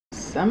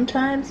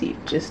Sometimes you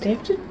just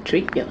have to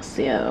treat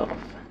yourself.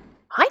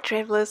 Hi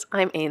travellers,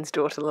 I'm Anne's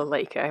daughter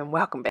Lalika and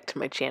welcome back to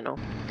my channel.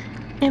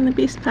 And the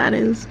best part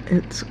is,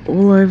 it's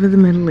all over the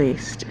Middle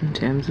East in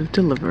terms of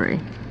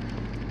delivery.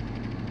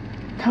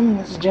 Come in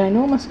this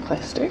ginormous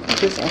plastic,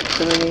 which is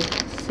actually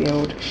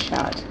sealed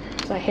shut.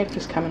 So I have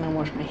just come in and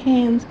washed my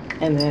hands,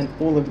 and then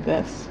all of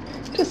this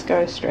just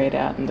goes straight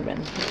out in the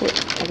bin.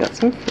 I got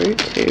some fruit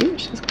too,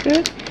 which is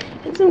good,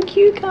 and some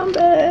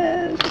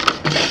cucumbers.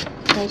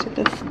 Go to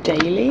this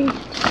daily,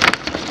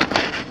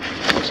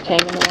 which came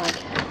in like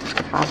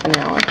half an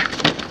hour.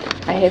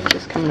 I have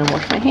just come in and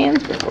washed my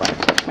hands before I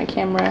touch my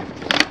camera,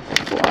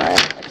 before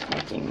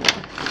attacking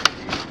more.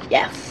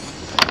 Yes!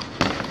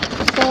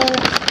 So,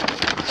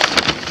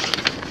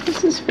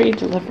 this is free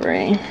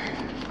delivery,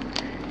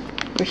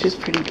 which is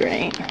pretty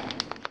great.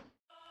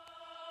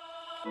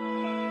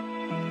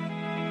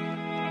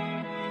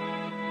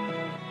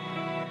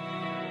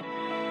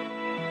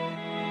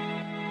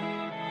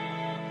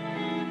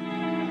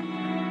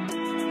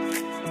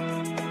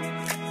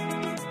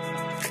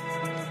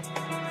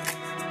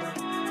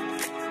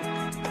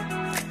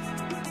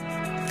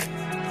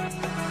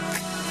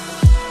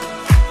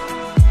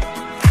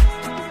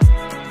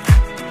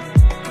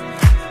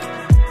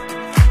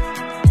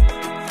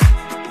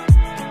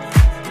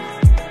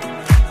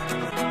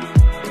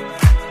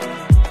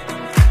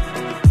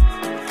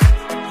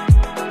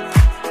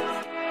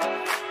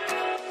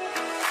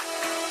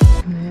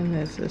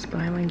 There's this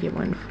buy one get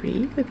one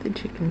free with the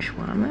chicken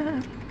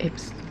shawarma.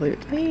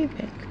 Absolutely,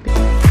 that could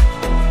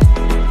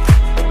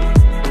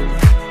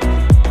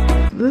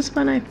be. This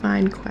one I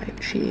find quite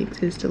cheap. It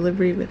says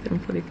delivery within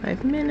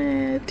 45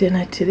 minutes,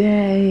 dinner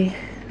today,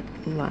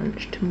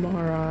 lunch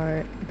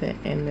tomorrow,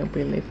 and there'll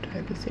be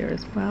leftovers there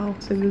as well.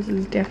 So this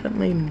is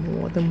definitely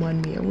more than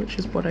one meal, which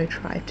is what I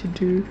tried to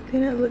do.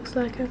 Then it looks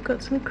like I've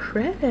got some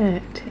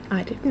credit.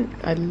 I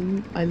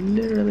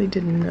literally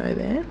didn't know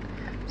that.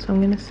 So I'm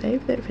going to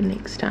save that for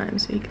next time.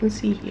 So you can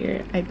see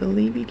here, I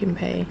believe you can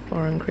pay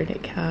foreign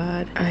credit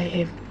card. I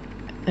have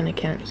an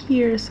account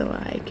here, so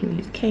I can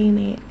use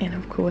KNet and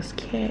of course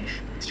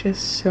cash. It's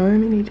just so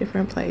many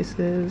different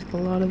places. A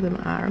lot of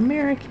them are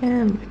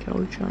American, like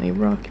old Johnny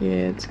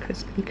Rockets,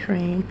 Krispy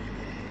Kreme,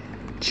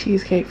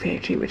 Cheesecake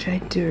Factory, which I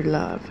do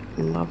love.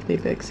 Love their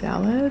big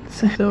salads.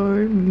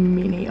 So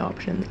many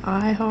options.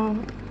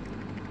 IHOP,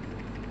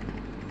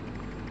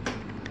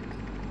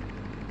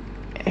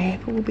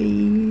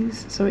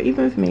 Applebee's. So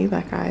even with me,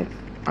 like, I've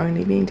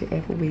only been to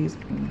Applebee's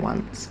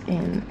once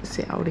in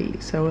Saudi,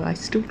 so I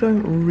still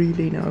don't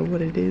really know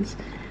what it is,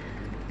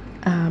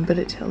 but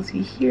it tells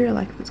you here,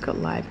 like, it's got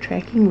live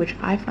tracking, which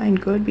I find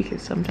good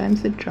because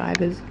sometimes the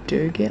drivers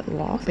do get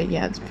lost. But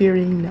yeah, it's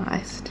very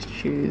nice to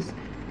choose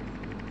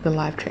the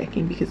live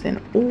tracking, because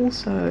then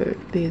also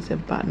there's a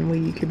button where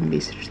you can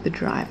message the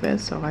driver.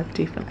 So I've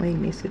definitely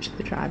messaged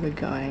the driver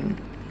going,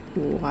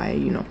 why are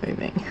you not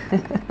moving?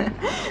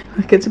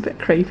 Like, it's a bit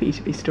creepy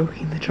to be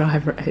stalking the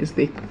driver as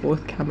they're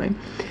forthcoming,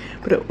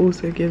 but it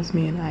also gives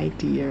me an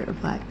idea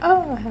of like,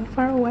 oh, how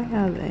far away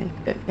are they?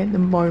 At the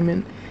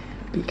moment,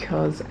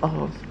 because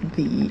of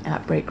the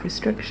outbreak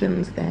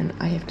restrictions, then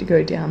I have to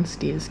go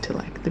downstairs to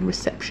like the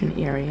reception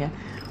area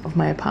of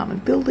my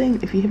apartment building.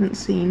 If you haven't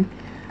seen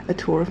a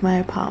tour of my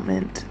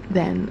apartment,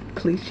 then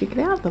please check it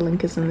out. The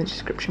link is in the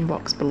description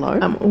box below.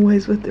 I'm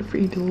always with the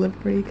free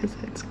delivery because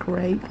it's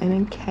great, and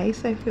in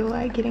case I feel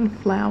like getting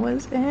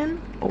flowers in,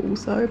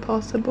 also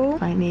possible.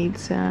 I need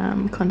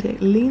some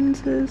contact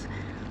lenses.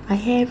 I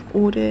have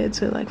ordered,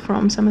 so like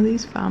from some of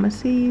these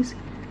pharmacies.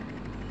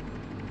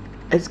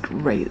 It's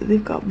great that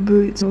they've got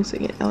boots. I also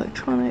get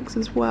electronics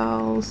as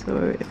well,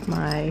 so if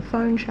my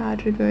phone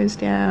charger goes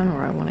down,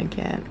 or I want to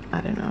get,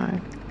 I don't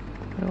know,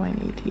 what do I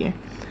need here?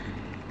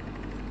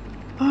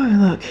 Oh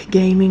look,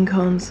 gaming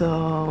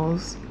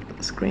consoles,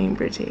 screen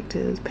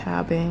protectors,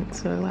 power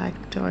banks, so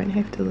like don't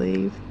have to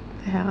leave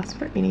the house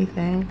for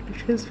anything,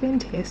 which is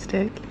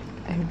fantastic.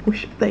 I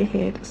wish they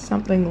had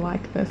something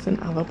like this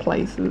in other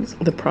places.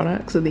 The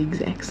products are the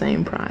exact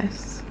same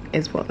price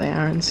as what they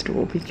are in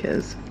store,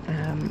 because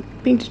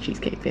been to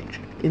Cheesecake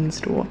Factory in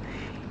store,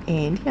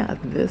 and yeah,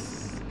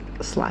 this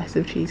slice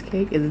of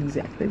cheesecake is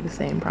exactly the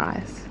same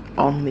price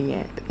on the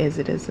app as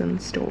it is in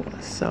store.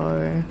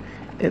 So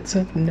it's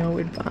of no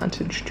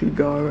advantage to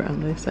go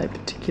unless I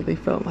particularly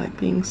felt like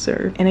being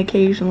served. And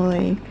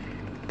occasionally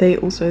they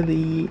also,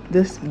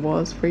 this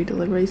was free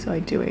delivery, so I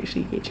do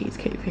actually get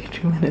Cheesecake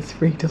Factory when it's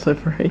free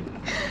delivery.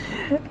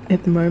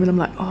 At the moment I'm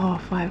like, oh,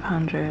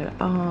 500,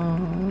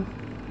 oh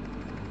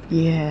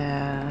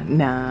yeah,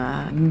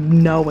 nah,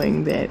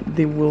 knowing that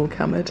there will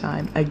come a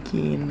time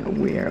again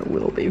where it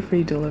will be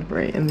free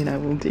delivery, and then I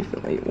will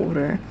definitely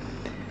order.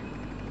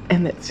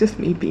 And that's just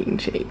me being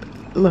cheap.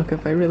 Look,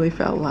 if I really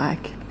felt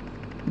like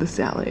the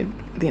salad,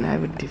 then I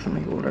would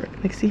definitely order it.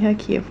 Like, see how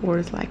Carrefour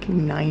is like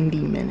 90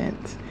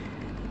 minutes.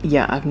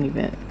 Yeah,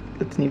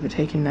 it's never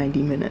taken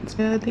 90 minutes.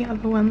 The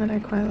other one that I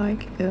quite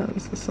like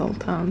is the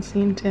Sultan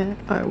Center,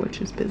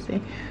 which is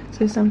busy.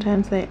 So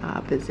sometimes they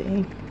are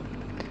busy.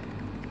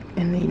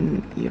 and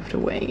then you have to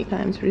wait.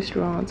 Times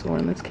restaurants, or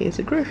in this case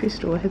a grocery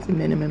store, has a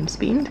minimum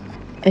spend.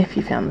 If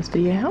you found this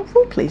video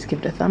helpful, please give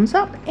it a thumbs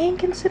up and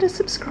consider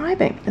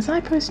subscribing, as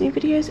I post new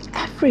videos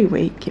every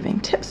week giving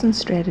tips and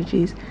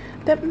strategies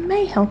that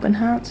may help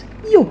enhance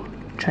your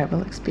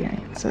travel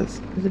experiences.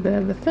 There's a bit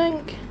of a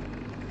think,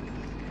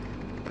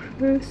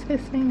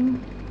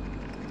 processing,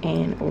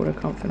 and order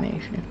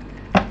confirmation.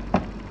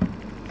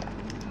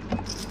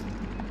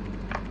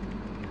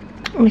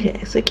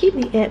 Okay, so keep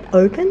the app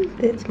open,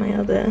 that's my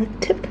other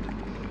tip,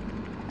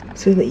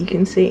 so that you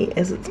can see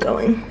as it's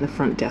going. The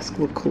front desk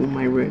will call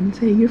my room and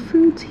say your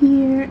food's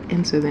here,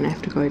 and so then I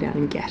have to go down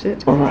and get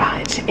it.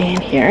 Alright,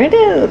 and here it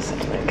is.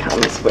 It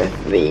comes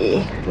with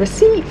the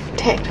receipt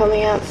tacked on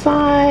the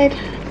outside,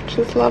 which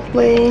is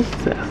lovely.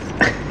 So,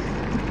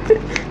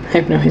 I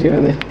have no idea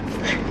what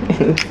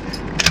this is.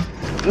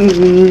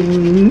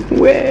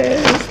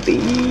 Where's the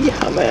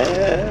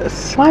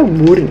hummus? Why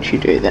wouldn't you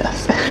do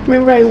this?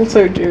 Remember, I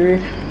also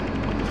do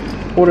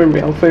order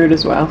real food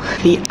as well.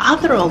 The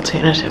other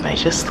alternative I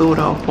just thought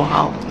of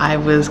while I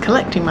was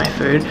collecting my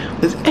food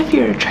was, if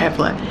you're a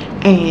traveller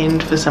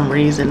and for some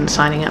reason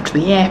signing up to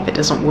the app it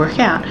doesn't work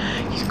out,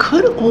 you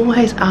could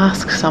always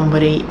ask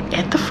somebody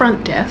at the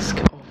front desk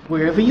of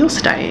wherever you're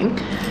staying,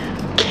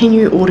 can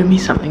you order me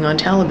something on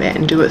Talabat,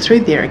 and do it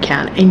through their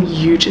account, and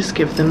you just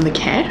give them the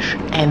cash,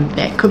 and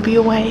that could be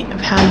a way of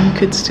how you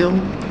could still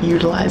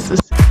utilise this.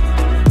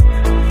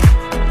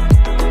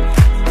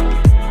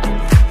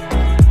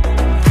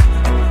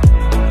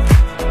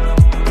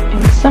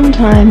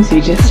 Sometimes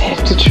you just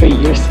have to treat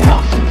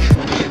yourself.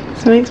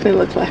 This makes me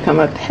look like I'm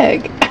a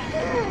pig.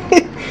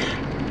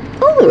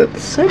 Oh,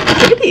 it's so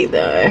pretty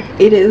though.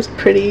 It is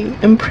pretty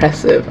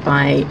impressive.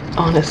 I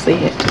honestly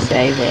have to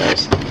say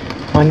that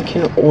one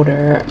can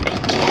order a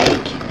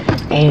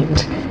cake, and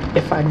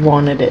if I'd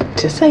wanted it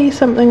to say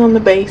something on the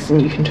base,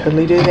 and you can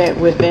totally do that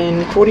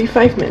within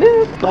 45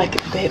 minutes.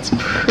 Like, that's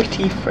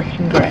pretty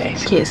freaking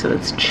great. Yeah, so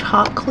it's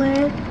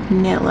chocolate,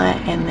 vanilla,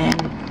 and then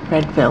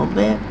red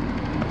velvet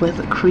with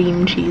a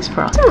cream cheese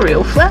frosting. They're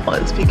real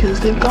flowers because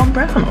they've gone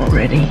brown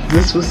already.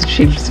 This was the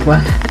cheapest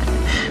one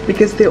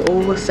because they're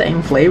all the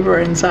same flavor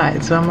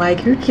inside, so I'm like,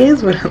 who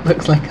cares what it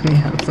looks like on the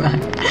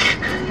outside?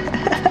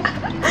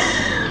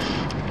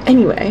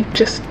 Anyway,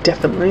 just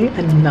definitely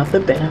another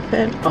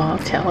benefit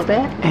of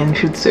Talabat, and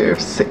should serve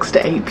 6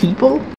 to 8 people.